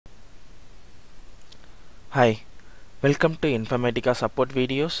Hi, welcome to Informatica support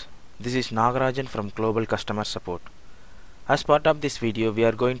videos. This is Nagarajan from Global Customer Support. As part of this video, we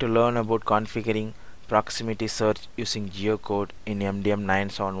are going to learn about configuring proximity search using GeoCode in MDM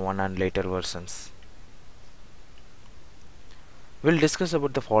 9.7.1 and later versions. We'll discuss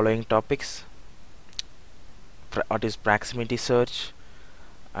about the following topics: what is proximity search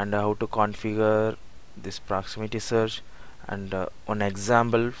and how to configure this proximity search, and one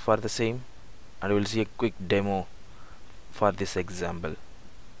example for the same, and we'll see a quick demo for this example.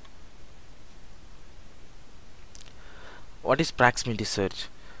 What is proximity search?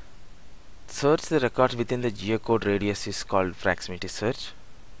 Search the records within the geocode radius is called proximity search.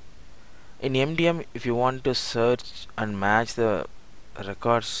 In MDM, if you want to search and match the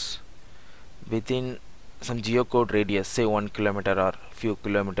records within some geocode radius, say 1 kilometer or few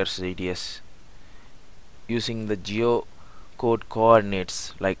kilometers radius, using the geocode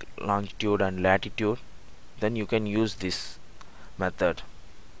coordinates like longitude and latitude, then you can use this method.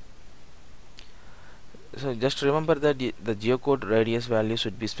 So just remember that the geocode radius value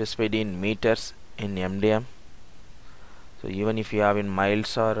should be specified in meters in MDM. So even if you have in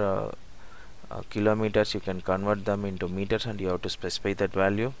miles or kilometers, you can convert them into meters and you have to specify that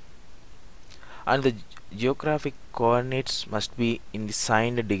value. And the geographic coordinates must be in the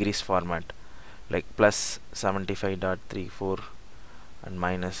signed degrees format, like plus 75.34 and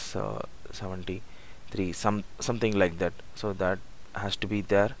minus 73, something like that. So that has to be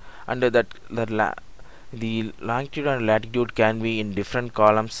there, and the longitude and latitude can be in different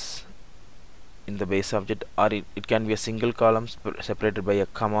columns in the base object, or it can be a single column separated by a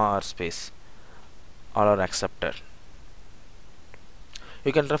comma or space. All are accepted.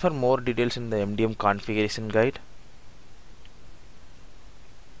 You can refer more details in the MDM configuration guide.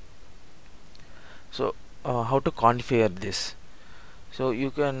 So how to configure this? So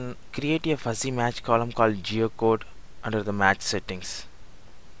you can create a fuzzy match column called GeoCode under the match settings.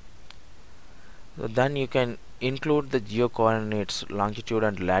 So then you can include the geo coordinates longitude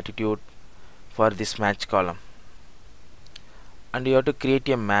and latitude for this match column, and you have to create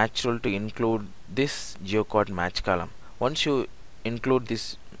a match rule to include this geocode match column. Once you include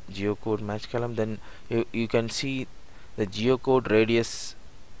this geocode match column, then you can see the geocode radius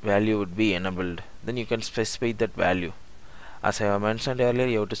value would be enabled. Then you can specify that value. As I have mentioned earlier,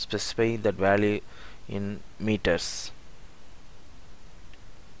 you have to specify that value in meters.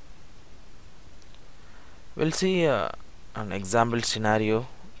 We'll see an example scenario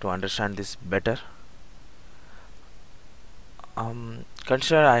to understand this better.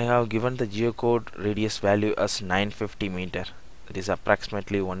 Consider I have given the geocode radius value as 950 meter, that is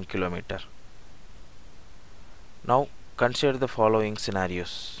approximately 1 kilometer. Now consider the following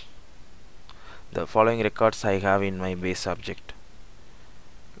scenarios. The following records I have in my base object.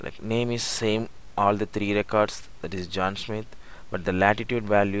 Like name is same all the three records, that is John Smith, but the latitude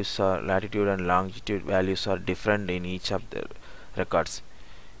and longitude values are different in each of the records.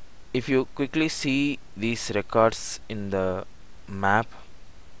 If you quickly see these records in the map,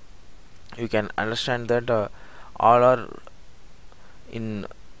 you can understand that all are in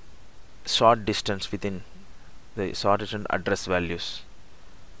short distance within the short distance address values.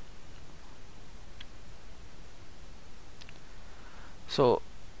 So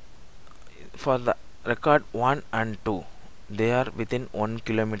for the record 1 and 2, they are within 1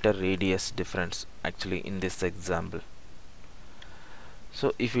 kilometer radius difference actually in this example.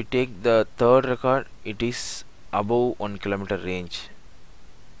 So if you take the third record, it is above 1 kilometer range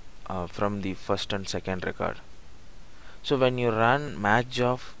from the first and second record. So when you run match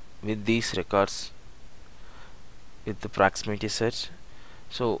job with these records with the proximity search,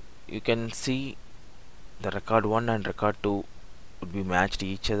 so you can see the record 1 and record 2 would be matched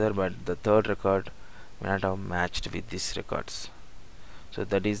each other, but the third record may not have matched with these records. So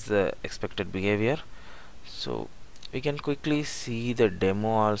that is the expected behavior. So we can quickly see the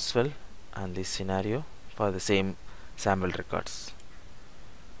demo as well and this scenario for the same sample records.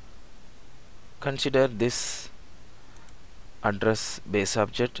 Consider this address base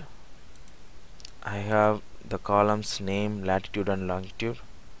object. I have the columns name, latitude and longitude.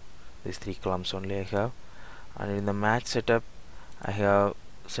 These three columns only I have, and in the match setup I have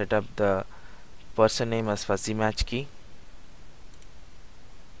set up the person name as fuzzy match key,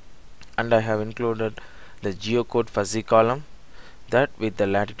 and I have included the geocode fuzzy column that with the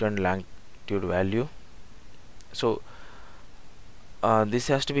latitude and longitude value. So this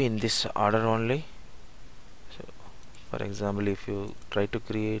has to be in this order only. So for example, if you try to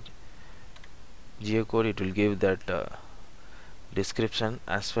create geocode, it will give that description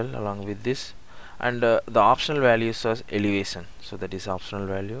as well along with this, and the optional values are elevation. So that is optional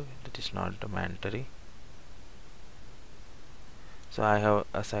value, that is not mandatory. So I have,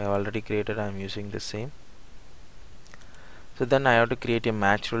 as I have already created, I am using the same. So then I have to create a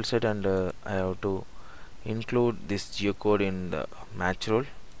match rule set, and I have to include this geocode in the match rule.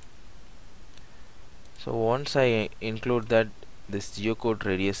 So once I include that, this geocode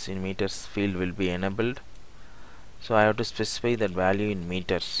radius in meters field will be enabled. So I have to specify that value in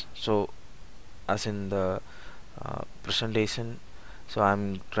meters. So as in the presentation, so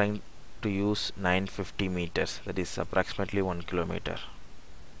I'm trying to use 950 meters, that is approximately 1 kilometer.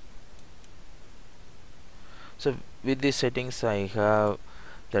 So with these settings I have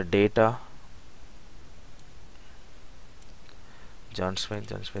the data John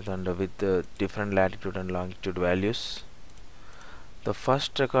Smith, and with the different latitude and longitude values. The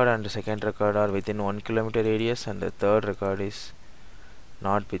first record and the second record are within 1 kilometer radius, and the third record is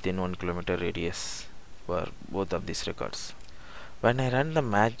not within 1 kilometer radius for both of these records. When I run the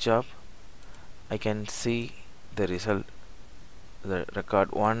match job, I can see the result. The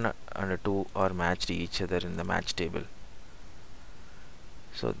record 1 and 2 are matched each other in the match table.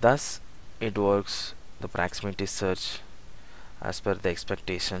 So thus it works, the proximity search, as per the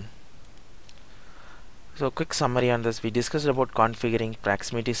expectation. So quick summary on this: we discussed about configuring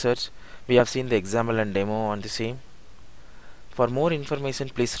proximity search. We have seen the example and demo on the same. For more information,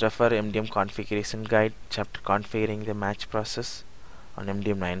 please refer MDM configuration guide chapter configuring the match process on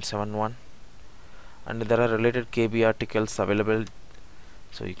MDM 971, and there are related KB articles available,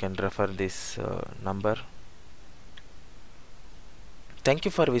 so you can refer this number. Thank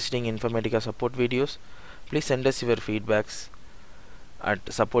you for visiting Informatica support videos. Please send us your feedbacks at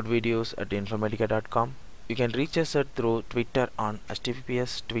supportvideos@informatica.com. You can reach us through Twitter on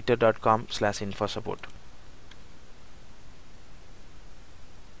https://twitter.com/infosupport.